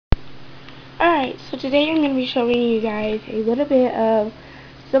Alright, so today I'm going to be showing you guys a little bit of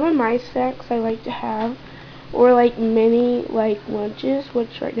some of my snacks I like to have, or like mini lunches,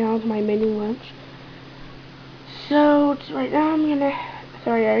 which right now is my mini lunch. So right now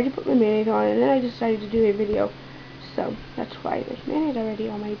sorry, I already put my mayonnaise on and then I decided to do a video. So that's why there's mayonnaise already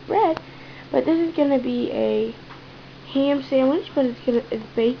on my bread. But this is going to be a ham sandwich, but it's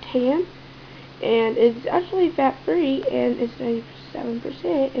baked ham. And it's actually fat free and it's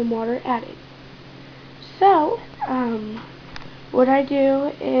 97% and water added. So, what I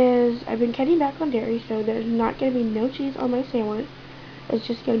do is I've been cutting back on dairy, so there's not going to be no cheese on my sandwich. It's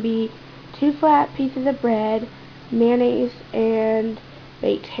just going to be 2 flat pieces of bread, mayonnaise, and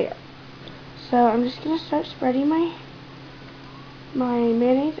baked ham. So I'm just going to start spreading my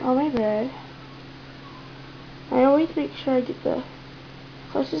mayonnaise on my bread. I always make sure I get the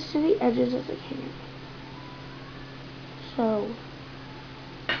closest to the edges as I can. So,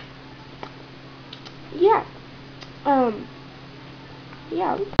 yeah.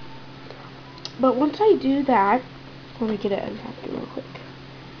 Yeah. But once I do that, let me get it unpacked real quick.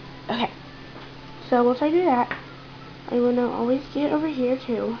 Okay. So once I do that, I'm gonna always get over here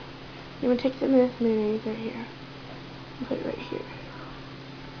too. I'm gonna take some of this mayonnaise right here and put it right here.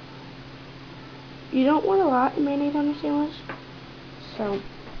 You don't want a lot of mayonnaise on your sandwich. So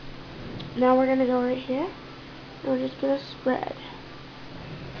now we're gonna go right here and we're just gonna spread.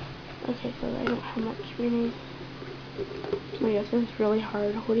 Okay, so I don't have much mayonnaise. Oh my gosh, it's really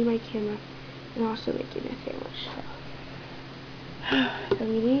hard holding my camera and also making a sandwich. So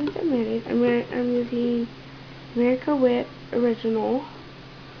I'm using some mayonnaise. I'm using America Whip Original.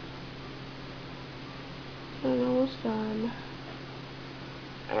 I'm almost done.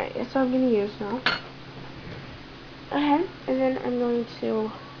 Alright, that's all I'm going to use now. Okay, and then what I'm going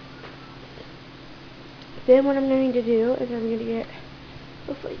to do is I'm going to get,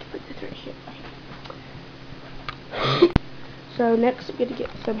 hopefully I can put this right here. So next I'm going to get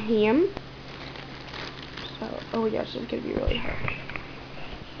some ham. So, oh my gosh, this is going to be really hard.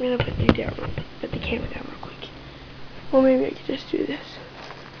 I'm going to put the camera down real quick. Well, maybe I could just do this.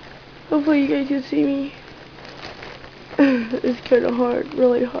 Hopefully you guys can see me. It's kind of hard,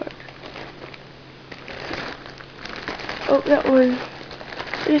 really hard. Oh, that one.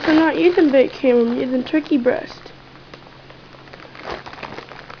 I guess I'm not using baked ham, I'm using turkey breast.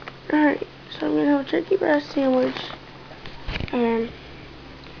 Alright, so I'm going to have a turkey breast sandwich.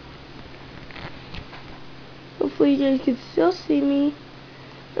 Hopefully you guys can still see me.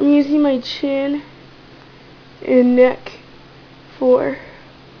 I'm using my chin and neck for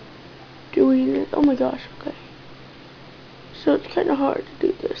doing this. Oh my gosh, okay. So it's kind of hard to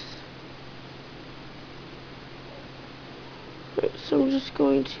do this. Right, so I'm just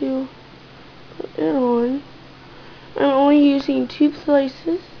going to put it on. I'm only using 2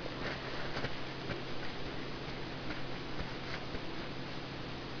 slices.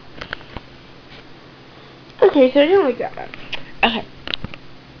 Okay, so I don't like that. Okay.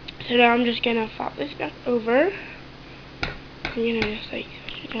 So now I'm just gonna flop this back over. I'm gonna just like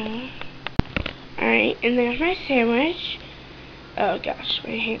switch it down. Alright, and there's my sandwich. Oh gosh,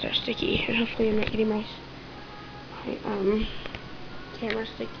 my hands are sticky, and hopefully I'm not getting my camera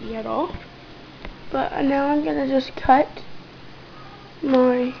sticky at all. But now I'm gonna just cut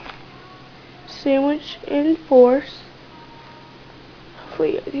my sandwich in 4s.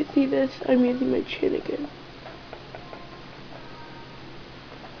 Hopefully you can see this. I'm using my chin again.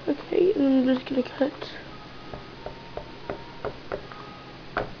 Okay, and I'm just gonna cut.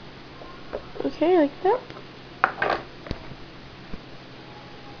 Okay, like that.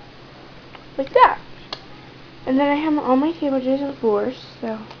 Like that. And then I have all my sandwiches in 4s,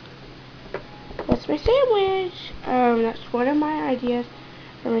 so that's my sandwich. That's one of my ideas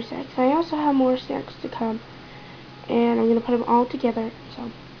for my snacks. I also have more snacks to come, and I'm gonna put them all together.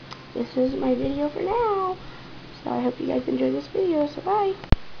 So this is my video for now. So I hope you guys enjoyed this video. So bye.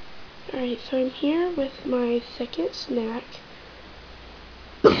 Alright, so I'm here with my second snack.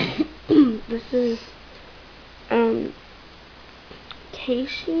 This is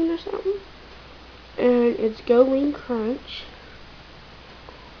casein or something. And it's Go Lean Crunch.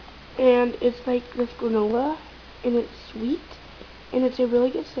 And it's like this granola, and it's sweet, and it's a really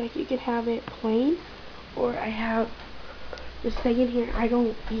good snack. You can have it plain, or I have this thing in here. I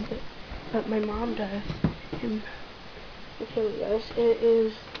don't eat it, but my mom does, and my family does. It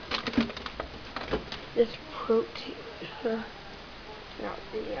is this protein. Now it's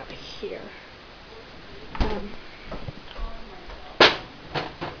bringing out here.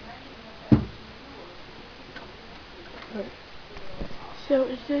 So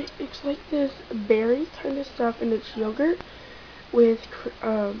it's like this berry kind of stuff, and it's yogurt. with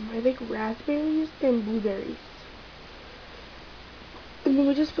I think raspberries and blueberries. And then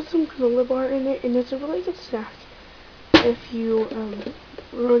we just put some granola bar in it, and it's a really good snack if you are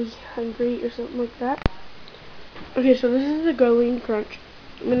really hungry or something like that. Okay, so this is the Go-Lean Crunch.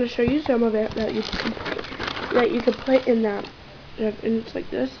 I'm gonna show you some of it that you can put in that, and it's like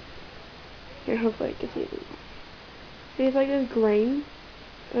this. Here, hopefully I can see it. See, it's like this grain.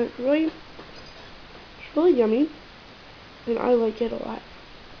 And it's really yummy, and I like it a lot.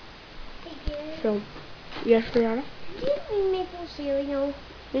 So, yes, Brianna? Do you mean maple cereal?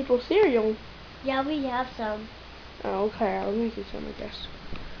 Maple cereal? Yeah, we have some. Oh, okay, I'll make you some, I guess.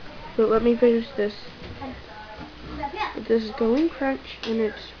 But let me finish this. This is Go-Lean Crunch, and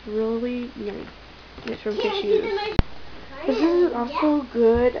it's really yummy. It's from Cashews. This is also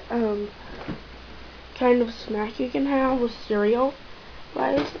good kind of snack you can have with cereal.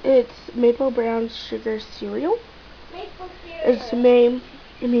 It's maple brown sugar cereal. It's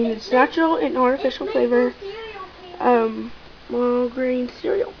it's natural and artificial flavor grain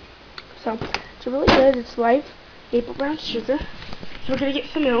cereal. So it's really good. It's light maple brown sugar. So we're gonna get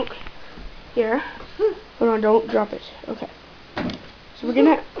some milk here. Hold on, don't drop it. Okay.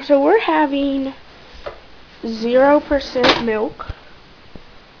 So we're having 0% milk.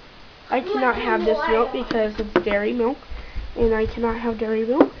 I cannot have this milk because it's dairy milk, and I cannot have dairy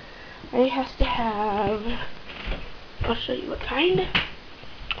milk. I have to have, I'll show you what kind.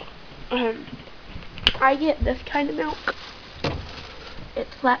 I get this kind of milk.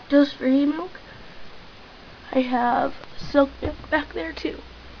 It's lactose-free milk. I have silk milk back there too.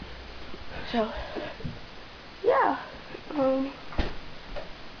 So, yeah. So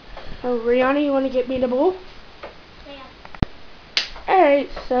Rihanna, you want to get me the bowl? Yeah. Alright,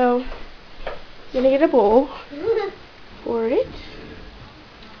 so I'm gonna get a bowl for it.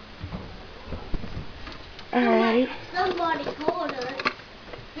 Alright. Somebody called us.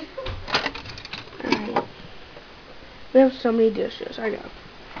 Alright. We have so many dishes, I know.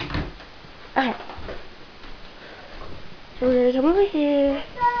 Okay. So we're gonna come over here.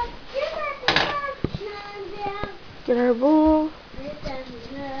 Get our bowl.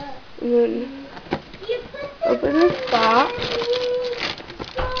 And then open this box.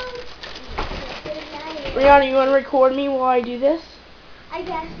 Rihanna, you want to record me while I do this? I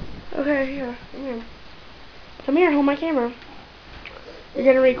guess. Okay, here. Come here. Come here, hold my camera. You're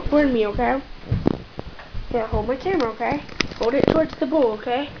going to record me, okay? Here, hold my camera, okay? Hold it towards the bowl,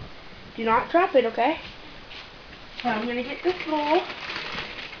 okay? Do not drop it, okay? So I'm going to get this bowl.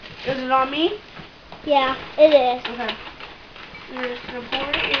 Is it on me? Yeah, it is. Okay. I'm just going to pour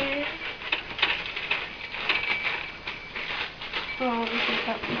it in. Oh, this is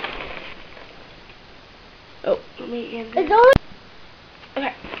something. Oh, let me end it.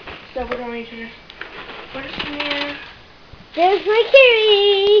 Okay, so we're going to just put it in there. There's my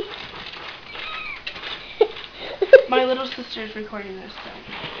Carrie. My little sister is recording this, so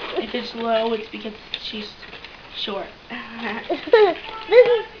if it's low, it's because she's short. This is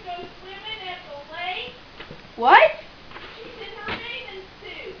What? She said her name is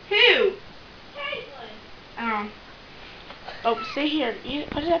Sue. Who? Caitlin. Oh, stay here.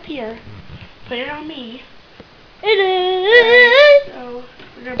 Put it up here. Put it on me. It is. So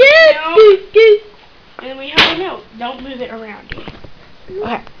we're gonna put milk, and we have the milk. Don't move it around.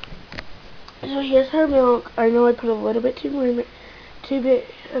 Okay. So here's her milk. I know I put a little bit too much. You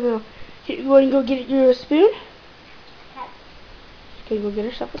want to go get you a spoon? Okay, go get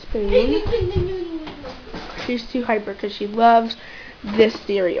herself a spoon. She's too hyper because she loves this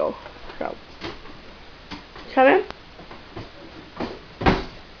cereal. So, come in.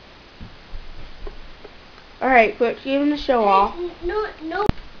 Alright, but give him the show off. No.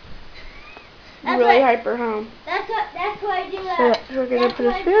 You're really hyper, huh? That's why I do that. So we're going to put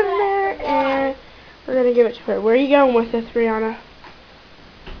a spoon in there, and we're going to give it to her. Where are you going with this, Rihanna?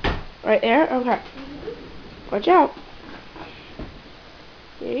 Right there? Okay. Watch out.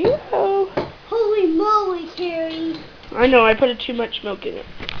 There you go. Holy moly, Carrie. I know, I put too much milk in it.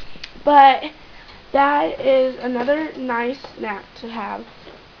 But that is another nice snack to have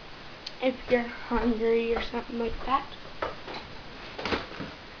if you're hungry or something like that.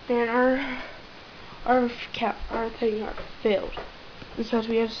 And our thing are filled because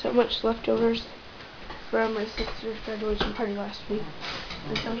we have so much leftovers from my sister's graduation party last week,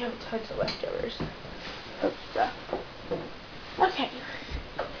 and so we have tons of leftovers of stuff. Okay.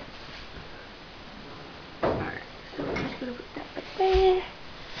 Alright, so we're just gonna put that right there.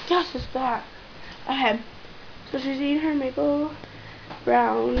 Yes, it's back. Okay. So she's eating her maple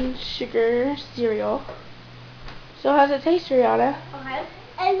brown sugar cereal. So how's it taste, Rihanna? Okay.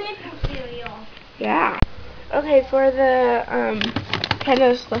 And maple cereal. Yeah. Okay, for the kind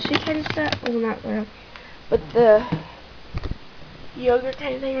of slushy kind of stuff, well not that, but the yogurt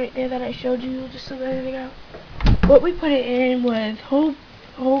kind of thing right there that I showed you just a minute ago. What we put it in was whole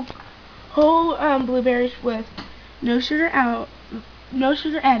blueberries with no sugar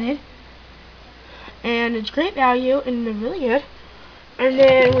added, and it's great value and they're really good. And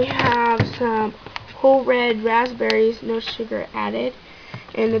then we have some whole red raspberries, no sugar added,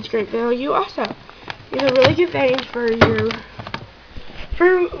 and it's great value also. These are really good things for your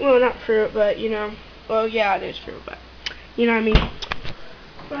fruit, well not fruit, but you know, well yeah it is fruit, but you know what I mean.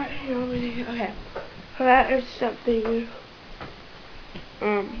 But, you know, okay, so that is something,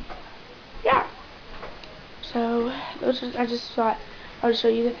 yeah. So I just thought I would show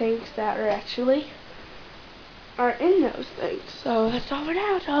you the things that are in those things. So that's all for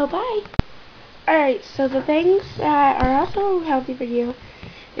now. So bye. Alright, so the things that are also healthy for you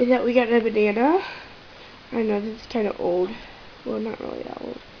is that we got a banana. I know this is kind of old. Well, not really that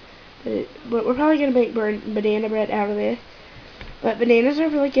old. But we're probably going to make banana bread out of this. But bananas are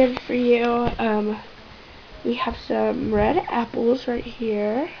really good for you. We have some red apples right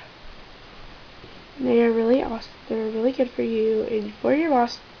here. They are really awesome. They're really good for you and for your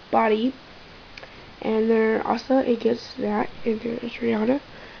body. And they're also a good snack. And there's Rihanna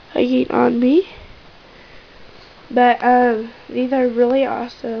hugging on me. But these are really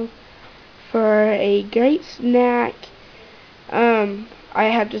awesome for a great snack. I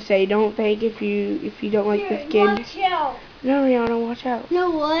have to say, don't think if you don't like the skin. Watch out. No, Rihanna, watch out.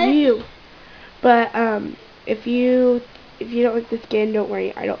 No what? You. But if you don't like the skin, don't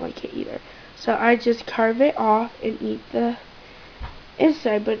worry. I don't like it either. So I just carve it off and eat the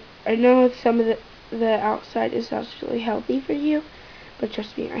inside. But I know some of the outside is actually healthy for you. But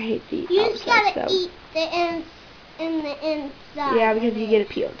trust me, I hate the outside. You just gotta eat the inside. Yeah, because you get it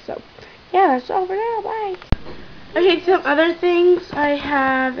peeled. So yeah, that's all for now. Bye. Okay, some other things I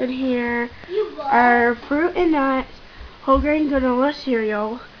have in here are fruit and nuts, whole grain granola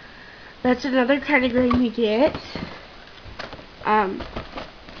cereal. That's another kind of grain we get.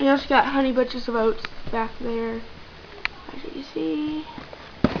 We also got honey bunches of oats back there, as you see.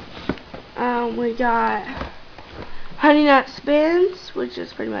 We got honey nut spins, which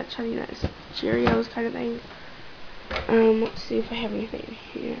is pretty much honey nut Cheerios kind of thing. Let's see if I have anything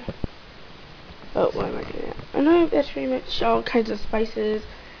here. Oh, what am I doing now? I know that's pretty much all kinds of spices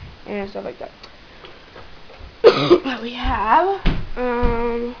and stuff like that. But we have,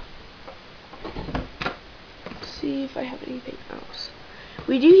 let's see if I have anything else.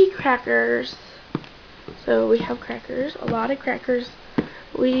 We do eat crackers. So we have crackers, a lot of crackers.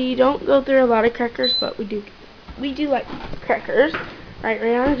 We don't go through a lot of crackers, but we do like crackers. Right,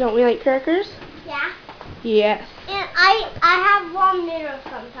 Rihanna? Don't we like crackers? Yeah. Yes. And I have ramen noodles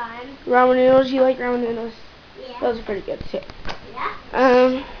sometimes. Ramen noodles? You like ramen noodles? Yeah. Those are pretty good too.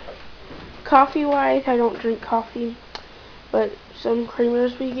 Yeah. Coffee wise, I don't drink coffee, but some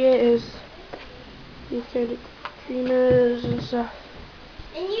creamers we get is these kind of creamers and stuff.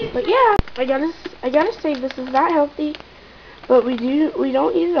 But yeah, I gotta say this is not healthy, but we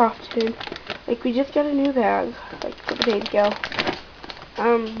don't eat it often. Like we just got a new bag like a couple days ago.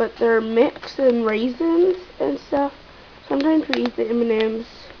 But they're mixed and raisins and stuff. Sometimes we eat the M&Ms.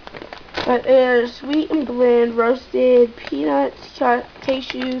 But there's sweet and blend, roasted, peanuts,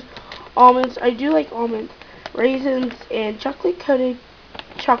 cashews, almonds. I do like almonds, raisins, and chocolate-coated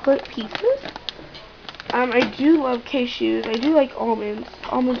chocolate pieces. I do love cashews. I do like almonds.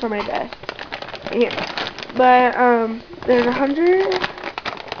 Almonds are my best. Yeah. But there's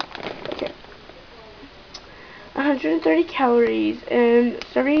 130 calories, and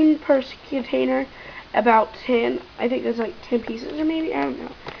serving per container about 10. I think there's like 10 pieces, or maybe, I don't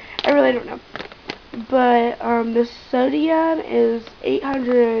know. I really don't know. But the sodium is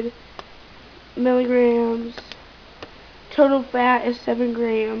 800 milligrams. Total fat is 7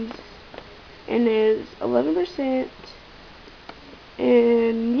 grams, and is 11%.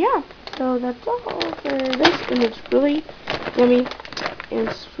 And yeah, so that's all for this, and it's really yummy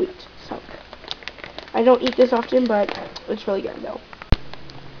and sweet. So I don't eat this often, but it's really good though.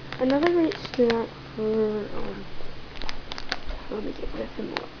 Another great snack for let me get this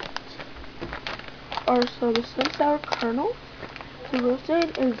in the are some sunflower kernels,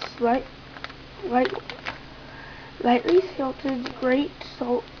 roasted and lightly salted, great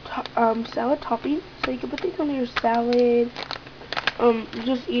salt salad topping. So you can put these on your salad.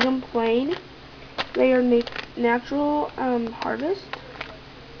 Just eat them plain. They are natural harvest,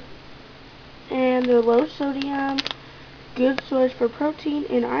 and they're low sodium, good source for protein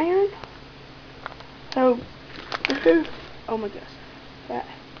and iron. So, oh my gosh, that.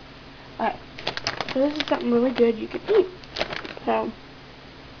 Alright. So this is something really good you could eat. So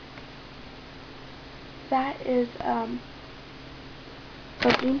that is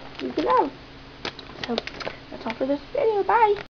something you can have. So that's all for this video. Bye.